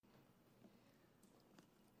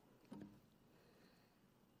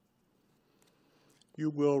You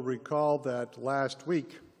will recall that last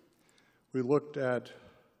week we looked at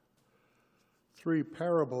three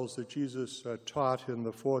parables that Jesus taught in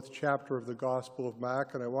the 4th chapter of the Gospel of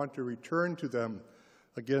Mark, and I want to return to them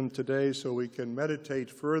again today so we can meditate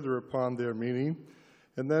further upon their meaning,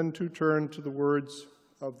 and then to turn to the words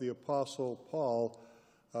of the Apostle Paul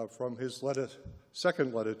from his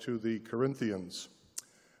second letter to the Corinthians.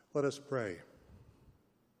 Let us pray.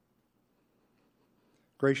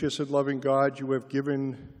 Gracious and loving God, you have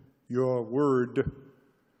given your word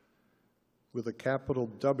with a capital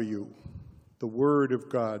W, the Word of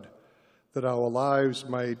God, that our lives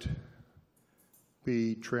might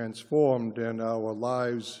be transformed and our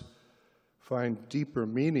lives find deeper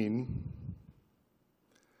meaning,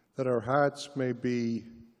 that our hearts may be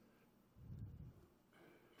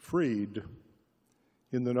freed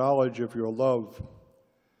in the knowledge of your love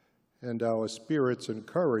and our spirits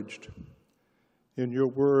encouraged in your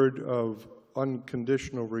word of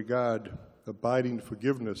unconditional regard, abiding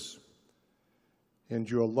forgiveness, and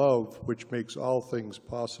your love, which makes all things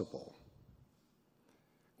possible.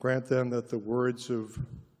 Grant then that the words of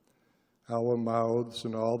our mouths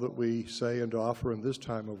and all that we say and offer in this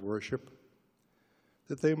time of worship,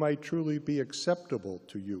 that they might truly be acceptable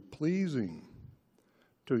to you, pleasing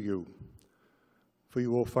to you. For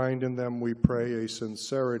you will find in them, we pray, a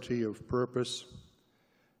sincerity of purpose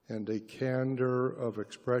and a candor of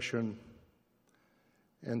expression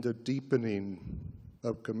and a deepening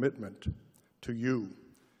of commitment to you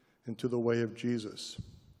and to the way of Jesus,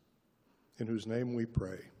 in whose name we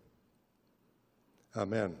pray.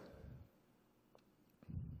 Amen.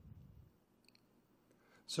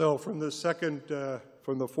 So from the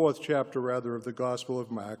 4th chapter, of the Gospel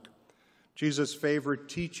of Mark, Jesus' favorite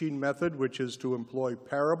teaching method, which is to employ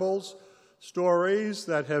parables, stories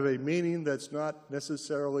that have a meaning that's not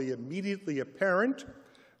necessarily immediately apparent,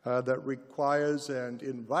 that requires and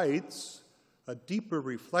invites a deeper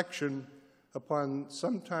reflection upon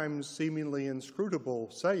sometimes seemingly inscrutable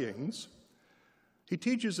sayings. He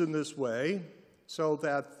teaches in this way so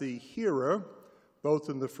that the hearer, both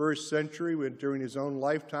in the first century and during his own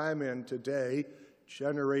lifetime and today,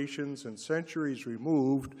 generations and centuries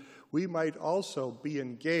removed, we might also be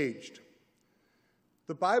engaged.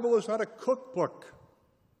 The Bible is not a cookbook.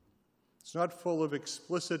 It's not full of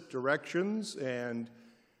explicit directions and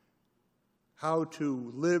how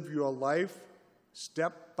to live your life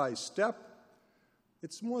step by step.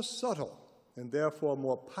 It's more subtle and therefore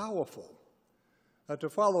more powerful. To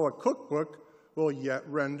follow a cookbook will yet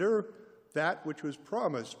render that which was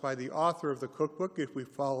promised by the author of the cookbook if we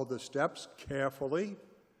follow the steps carefully,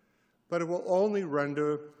 but it will only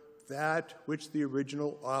render that which the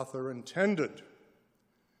original author intended.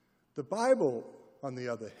 The Bible, on the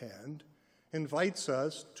other hand, invites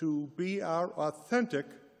us to be our authentic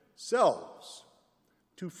selves,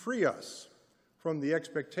 to free us from the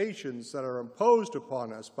expectations that are imposed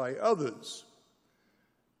upon us by others,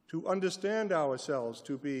 to understand ourselves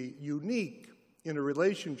to be unique in a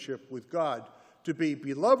relationship with God, to be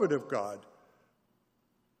beloved of God,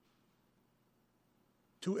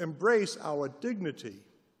 to embrace our dignity,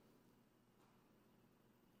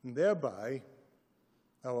 and thereby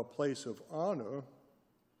our place of honor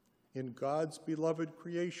in God's beloved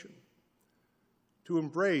creation, to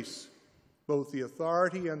embrace both the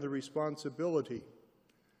authority and the responsibility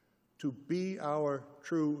to be our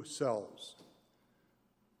true selves.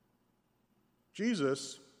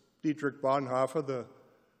 Jesus, Dietrich Bonhoeffer, the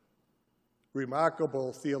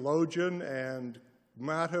remarkable theologian and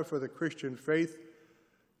martyr for the Christian faith,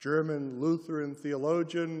 German Lutheran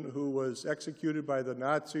theologian who was executed by the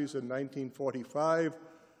Nazis in 1945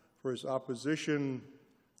 for his opposition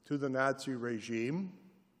to the Nazi regime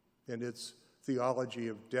and its theology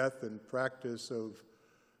of death and practice of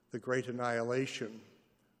the great annihilation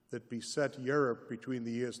that beset Europe between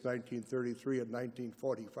the years 1933 and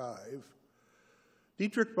 1945.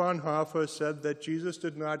 Dietrich Bonhoeffer said that Jesus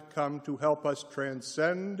did not come to help us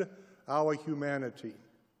transcend our humanity.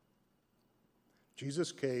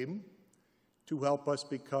 Jesus came to help us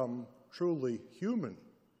become truly human,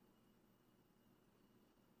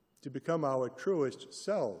 to become our truest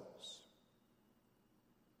selves,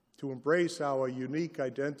 to embrace our unique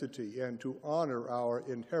identity and to honor our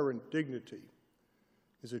inherent dignity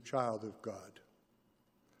as a child of God.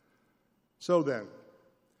 So then,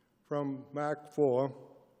 from Mark 4,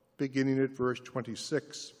 beginning at verse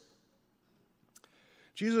 26,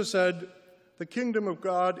 Jesus said, "The kingdom of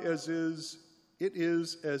God it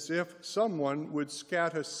is as if someone would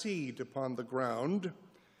scatter seed upon the ground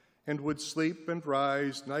and would sleep and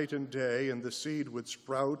rise night and day, and the seed would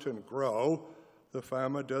sprout and grow. The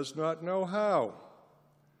farmer does not know how.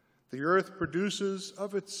 The earth produces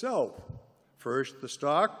of itself first the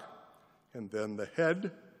stalk, and then the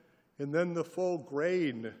head, and then the full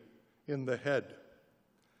grain in the head.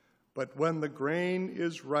 But when the grain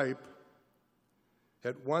is ripe,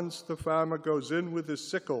 at once the farmer goes in with his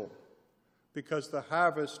sickle, because the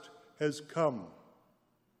harvest has come.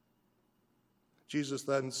 Jesus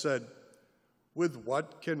then said, "With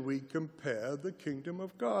what can we compare the kingdom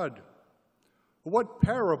of God? What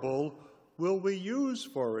parable will we use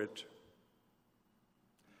for it?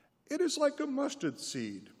 It is like a mustard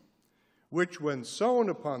seed, which when sown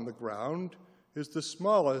upon the ground is the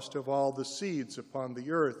smallest of all the seeds upon the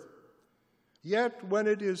earth. Yet when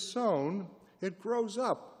it is sown, it grows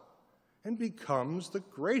up and becomes the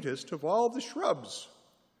greatest of all the shrubs,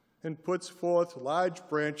 and puts forth large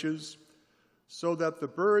branches, so that the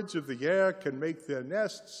birds of the air can make their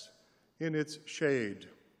nests in its shade."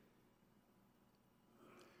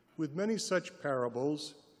 With many such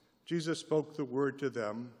parables, Jesus spoke the word to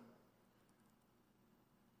them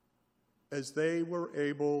as they were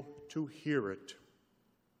able to hear it.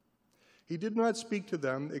 He did not speak to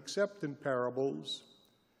them except in parables,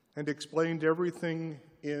 and explained everything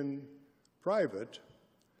in private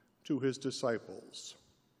to his disciples.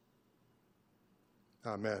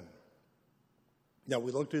 Amen. Now,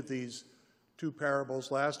 we looked at these two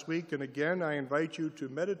parables last week, and again, I invite you to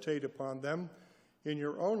meditate upon them in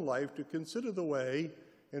your own life, to consider the way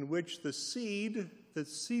in which the seed that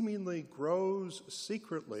seemingly grows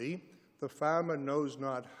secretly, the farmer knows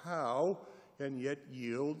not how, and yet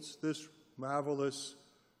yields this marvelous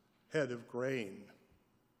head of grain.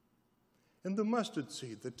 And the mustard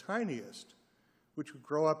seed, the tiniest, which would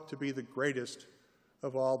grow up to be the greatest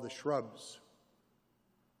of all the shrubs.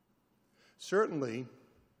 Certainly,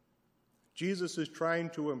 Jesus is trying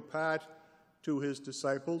to impart to his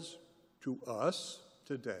disciples, to us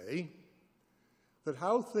today, that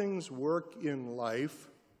how things work in life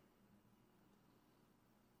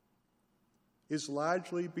is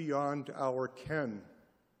largely beyond our ken.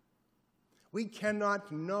 We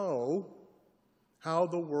cannot know how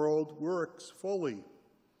the world works fully.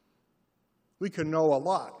 We can know a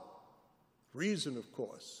lot. Reason, of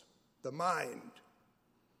course, the mind,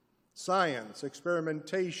 science,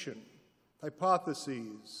 experimentation,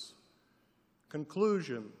 hypotheses,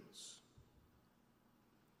 conclusions.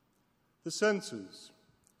 The senses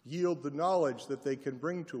yield the knowledge that they can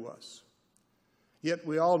bring to us. Yet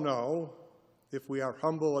we all know, if we are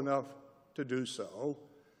humble enough to do so,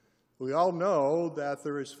 we all know that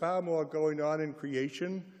there is far more going on in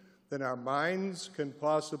creation than our minds can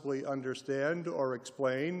possibly understand or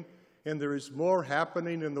explain, and there is more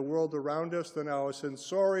happening in the world around us than our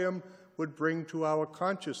sensorium would bring to our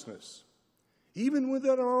consciousness. Even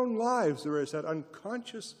within our own lives, there is that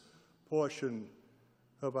unconscious portion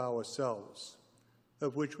of ourselves,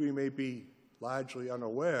 of which we may be largely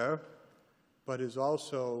unaware, but is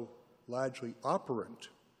also largely operant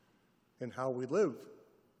in how we live.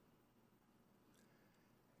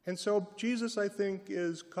 And so Jesus, I think,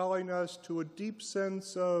 is calling us to a deep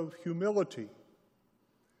sense of humility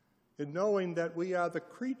in knowing that we are the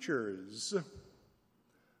creatures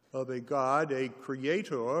of a God, a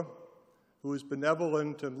creator, who is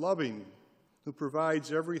benevolent and loving, who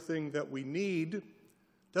provides everything that we need,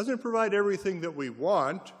 doesn't provide everything that we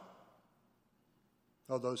want,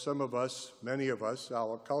 although some of us, many of us,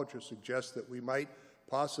 our culture suggests that we might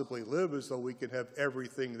possibly live as though we can have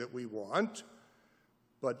everything that we want.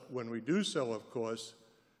 But when we do so, of course,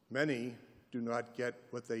 many do not get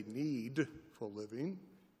what they need for living.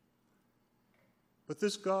 But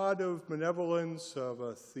this God of benevolence, of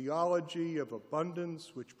a theology of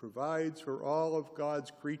abundance which provides for all of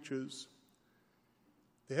God's creatures,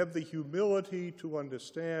 they have the humility to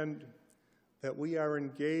understand that we are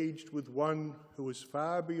engaged with one who is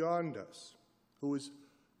far beyond us, who is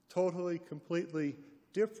totally, completely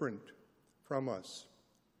different from us,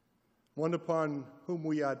 one upon whom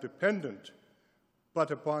we are dependent,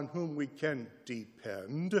 but upon whom we can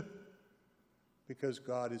depend, because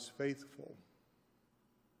God is faithful.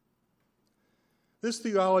 This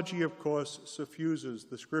theology, of course, suffuses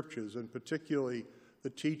the Scriptures, and particularly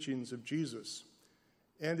the teachings of Jesus,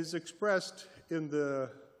 and is expressed in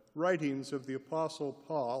the writings of the Apostle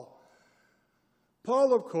Paul.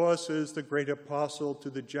 Paul, of course, is the great apostle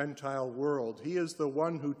to the Gentile world. He is the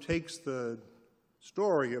one who takes the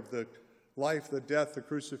story of the life, the death, the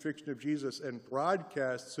crucifixion of Jesus and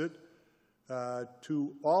broadcasts it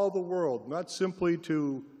to all the world, not simply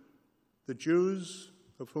to the Jews,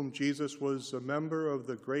 of whom Jesus was a member of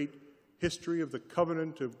the great history of the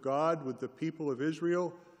covenant of God with the people of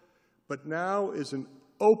Israel, but now is an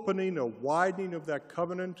opening, a widening of that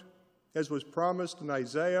covenant, as was promised in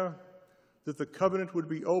Isaiah, that the covenant would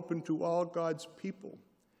be open to all God's people.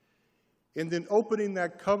 And in opening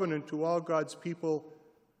that covenant to all God's people,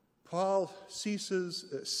 Paul seeks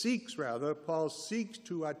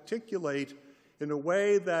to articulate in a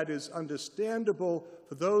way that is understandable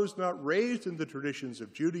for those not raised in the traditions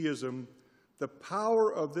of Judaism, the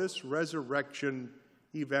power of this resurrection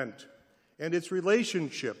event and its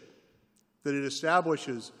relationship that it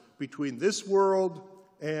establishes between this world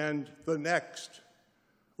and the next,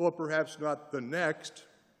 or perhaps not the next,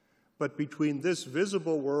 but between this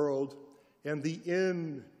visible world and the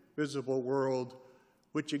invisible world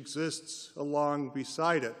which exists along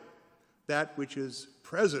beside it, that which is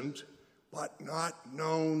present but not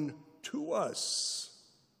known to us.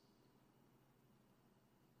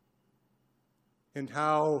 And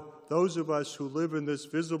how those of us who live in this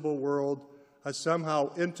visible world are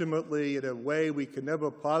somehow intimately, in a way we can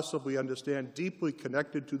never possibly understand, deeply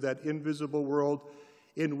connected to that invisible world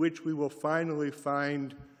in which we will finally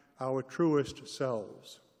find our truest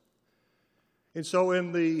selves. And so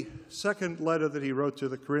in the second letter that he wrote to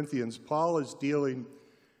the Corinthians, Paul is dealing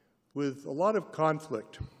with a lot of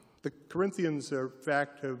conflict. The Corinthians, in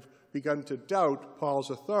fact, have begun to doubt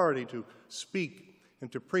Paul's authority to speak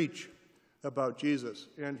and to preach about Jesus.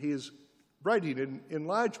 And he is writing in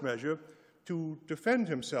large measure to defend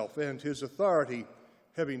himself and his authority,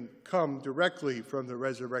 having come directly from the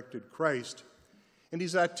resurrected Christ. And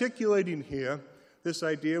he's articulating here this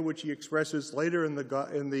idea, which he expresses later in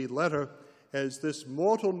the letter, as this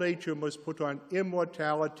mortal nature must put on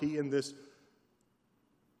immortality and this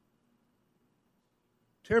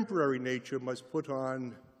temporary nature must put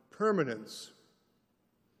on permanence.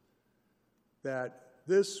 That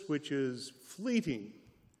this which is fleeting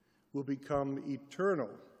will become eternal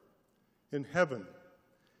in heaven.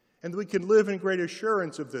 And we can live in great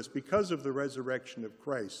assurance of this because of the resurrection of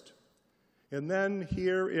Christ. And then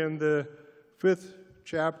here in the 5th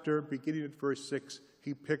chapter, beginning at verse 6,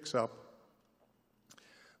 he picks up.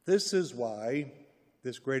 This is why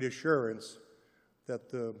this great assurance that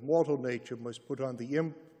the mortal nature must put on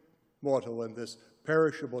the immortal and this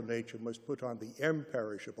perishable nature must put on the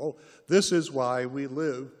imperishable. This is why we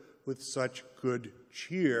live with such good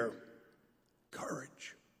cheer,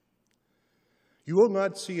 courage. You will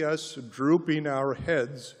not see us drooping our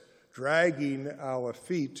heads, dragging our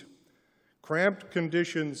feet. Cramped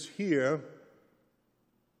conditions here,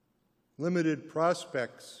 limited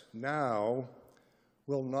prospects now,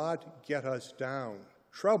 will not get us down.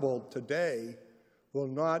 Trouble today will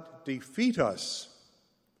not defeat us.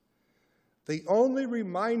 They only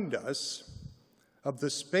remind us of the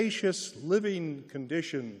spacious living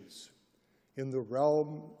conditions in the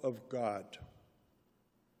realm of God.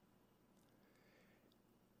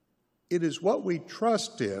 It is what we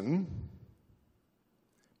trust in,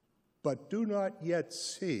 but do not yet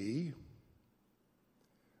see,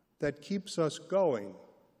 that keeps us going.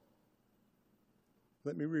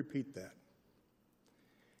 Let me repeat that.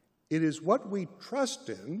 It is what we trust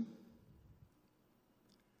in,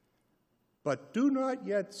 but do not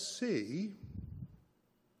yet see,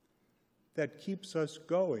 that keeps us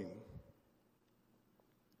going.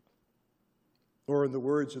 Or in the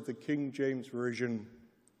words of the King James Version,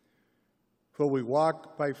 for we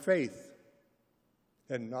walk by faith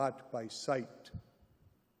and not by sight.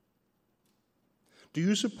 Do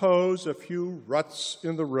you suppose a few ruts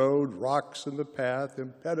in the road, rocks in the path,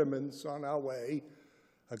 impediments on our way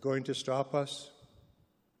are going to stop us?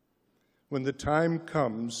 When the time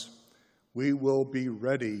comes, we will be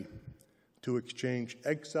ready to exchange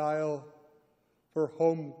exile for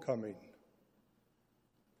homecoming,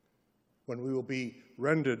 when we will be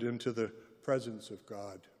rendered into the presence of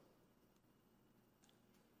God.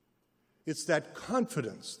 It's that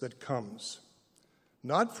confidence that comes,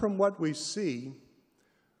 not from what we see,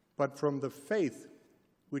 but from the faith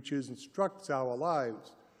which instructs our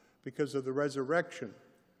lives because of the resurrection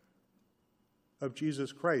of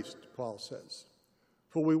Jesus Christ, Paul says.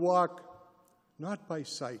 For we walk not by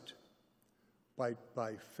sight, but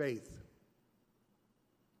by faith.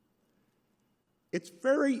 It's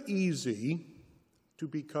very easy to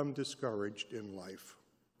become discouraged in life,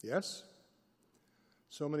 yes?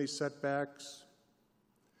 So many setbacks,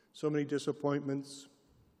 so many disappointments,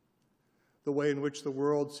 the way in which the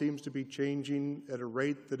world seems to be changing at a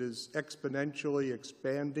rate that is exponentially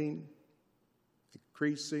expanding,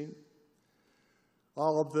 increasing,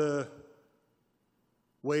 all of the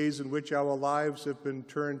ways in which our lives have been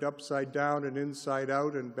turned upside down and inside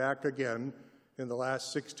out and back again in the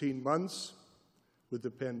last 16 months with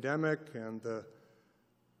the pandemic and the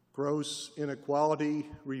gross inequality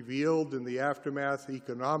revealed in the aftermath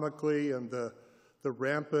economically and the the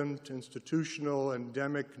rampant institutional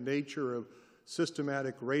endemic nature of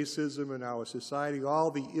systematic racism in our society,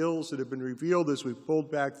 all the ills that have been revealed as we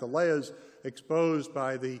pulled back the layers exposed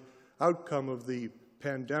by the outcome of the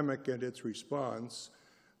pandemic and its response,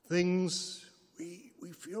 things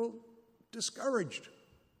we feel discouraged.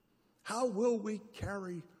 How will we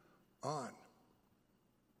carry on?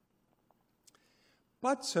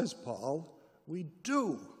 But, says Paul, we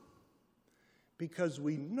do, because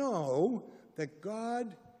we know that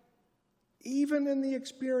God, even in the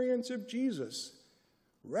experience of Jesus,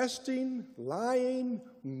 resting, lying,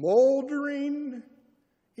 moldering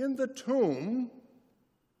in the tomb,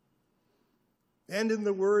 and in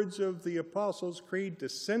the words of the Apostles' Creed,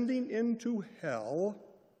 descending into hell,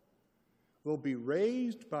 will be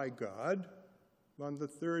raised by God on the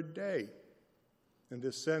third day and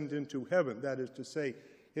descend into heaven, that is to say,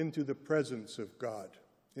 into the presence of God,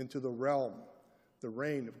 into the realm, the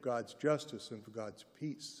reign of God's justice and of God's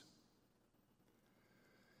peace.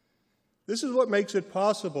 This is what makes it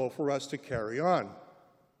possible for us to carry on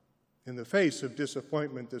in the face of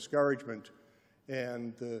disappointment, discouragement,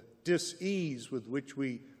 and the dis-ease with which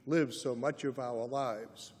we live so much of our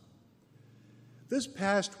lives. This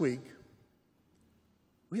past week,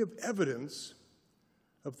 we have evidence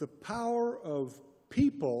of the power of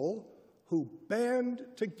people who band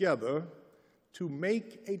together to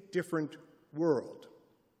make a different world.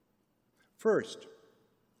 First,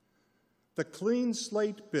 the Clean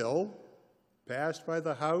Slate Bill, passed by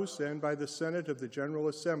the House and by the Senate of the General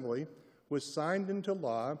Assembly, was signed into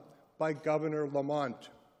law by Governor Lamont.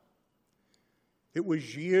 It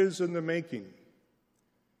was years in the making.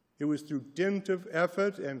 It was through dint of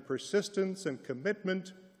effort and persistence and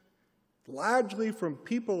commitment, largely from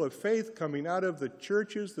people of faith coming out of the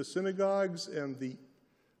churches, the synagogues, and the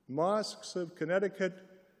mosques of Connecticut,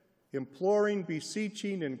 imploring,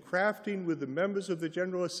 beseeching, and crafting with the members of the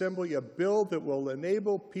General Assembly a bill that will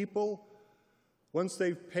enable people, once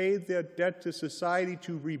they've paid their debt to society,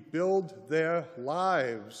 to rebuild their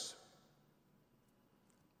lives.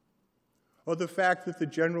 Or the fact that the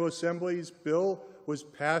General Assembly's bill was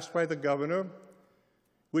passed by the governor,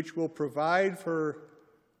 which will provide for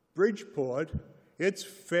Bridgeport its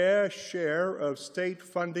fair share of state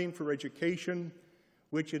funding for education,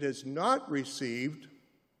 which it has not received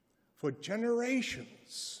for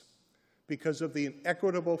generations because of the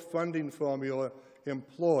inequitable funding formula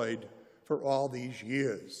employed for all these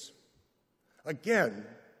years. Again,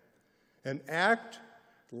 an act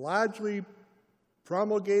largely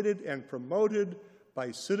promulgated and promoted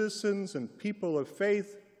by citizens and people of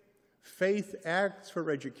faith, Faith Acts for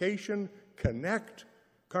Education, Connect,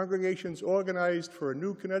 congregations organized for a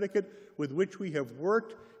new Connecticut, with which we have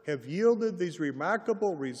worked, have yielded these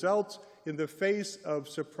remarkable results in the face of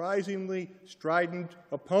surprisingly strident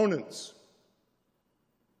opponents.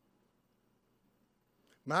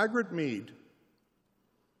 Margaret Mead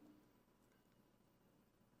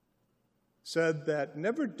said that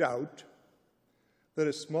never doubt that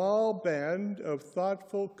a small band of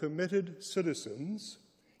thoughtful, committed citizens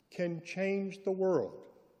can change the world.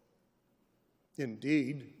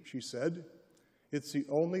 Indeed, she said, it's the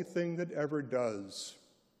only thing that ever does.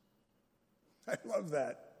 I love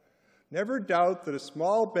that. Never doubt that a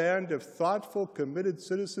small band of thoughtful, committed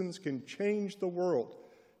citizens can change the world.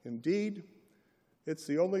 Indeed, it's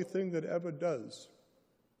the only thing that ever does.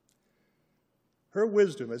 Her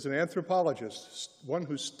wisdom as an anthropologist, one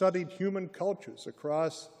who studied human cultures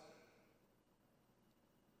across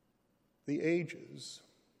the ages,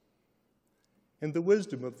 and the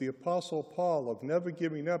wisdom of the Apostle Paul of never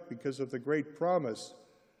giving up because of the great promise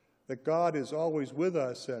that God is always with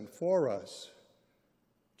us and for us,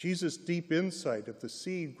 Jesus' deep insight of the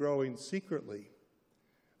seed growing secretly,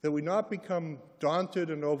 that we not become daunted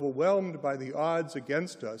and overwhelmed by the odds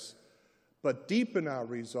against us, but deepen our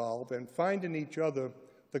resolve and find in each other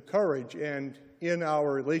the courage and in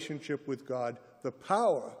our relationship with God the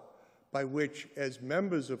power by which, as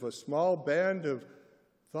members of a small band of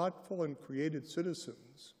thoughtful and created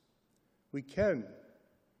citizens, we can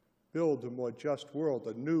build a more just world,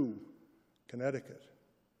 a new Connecticut.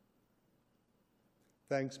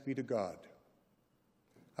 Thanks be to God.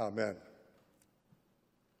 Amen.